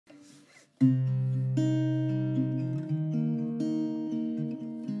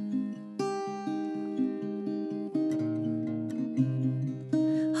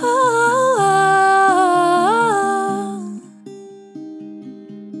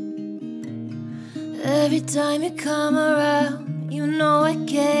Every time you come around, you know I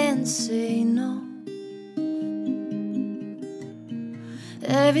can't say no.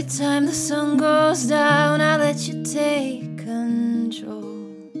 Every time the sun goes down, I let you take control.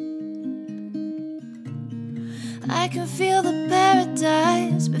 I can feel the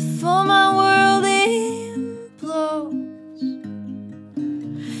paradise before my world implodes.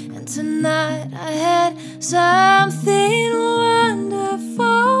 And tonight I had something wonderful.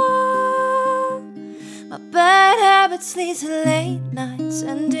 My bad habits lead to late nights,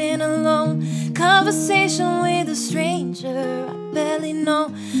 ending alone. Conversation with a stranger I barely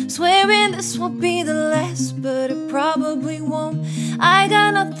know. Swearing this will be the last, but it probably won't. I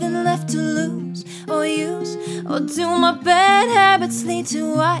got nothing left to lose or use. Or do my bad habits lead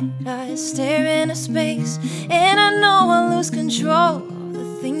to white eyes stare into space? And I know I'll lose control of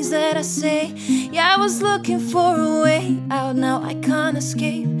the things that I say. Yeah, I was looking for a way out, now I can't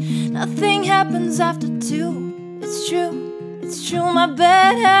escape. Nothing happens after 2, it's true, it's true. My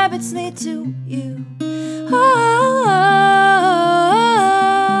bad habits lead to you.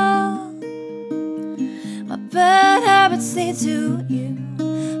 My bad habits lead to you.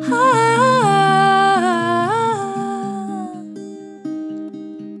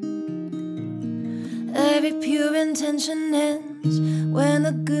 Every pure intention ends when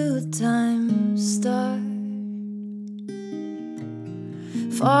the good times start.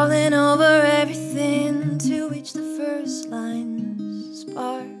 Falling over everything to reach the first line's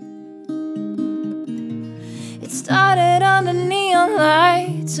spark. It started under neon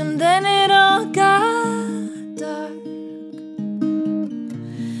lights and then it all got dark.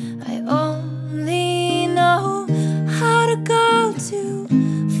 I only know how to go too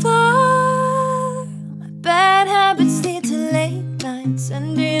far. My bad habits lead to late nights,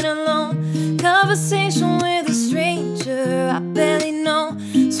 ending alone. Conversation with a stranger I barely know.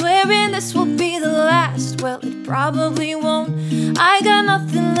 Swearing this will be the last, well it probably won't. I got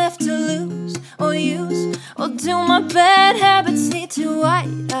nothing left to lose or use. Or do my bad habits lead to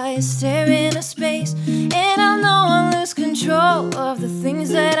white eyes stare into space? And I know I'll lose control of the things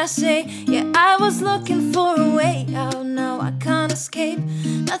that I say. Yeah, I was looking for a way out, now I can't escape.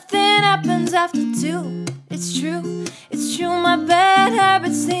 Nothing happens after 2, it's true, it's true. My bad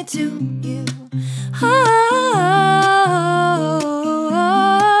habits lead to you.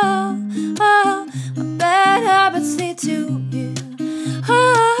 My bad habits lead to you.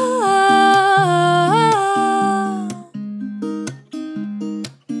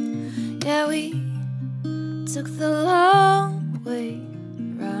 Yeah, we took the long way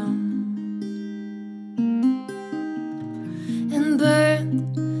round and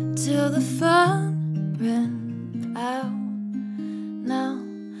burned till the fun ran out. Now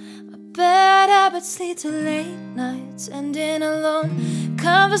my bad habits lead to late nights, ending alone.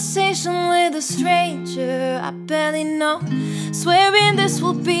 Conversation with a stranger I barely know. Swearing this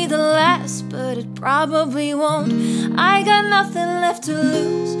will be the last, but it probably won't. I got nothing left to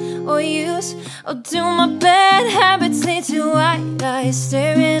lose or use. Or do my bad habits lead to white eyes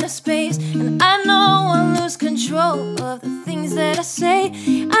stare into space? And I know I'll lose control of the things that I say.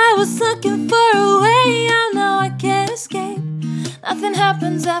 I was looking for a way out, now I can't escape. Nothing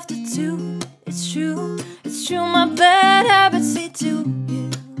happens after 2, it's true, it's true. My bad habits lead to you.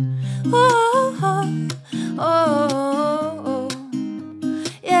 Oh, oh, oh, oh.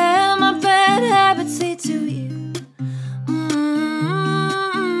 Yeah, my bad habits lead to you.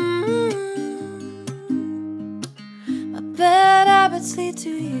 My bad habits lead to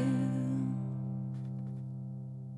you.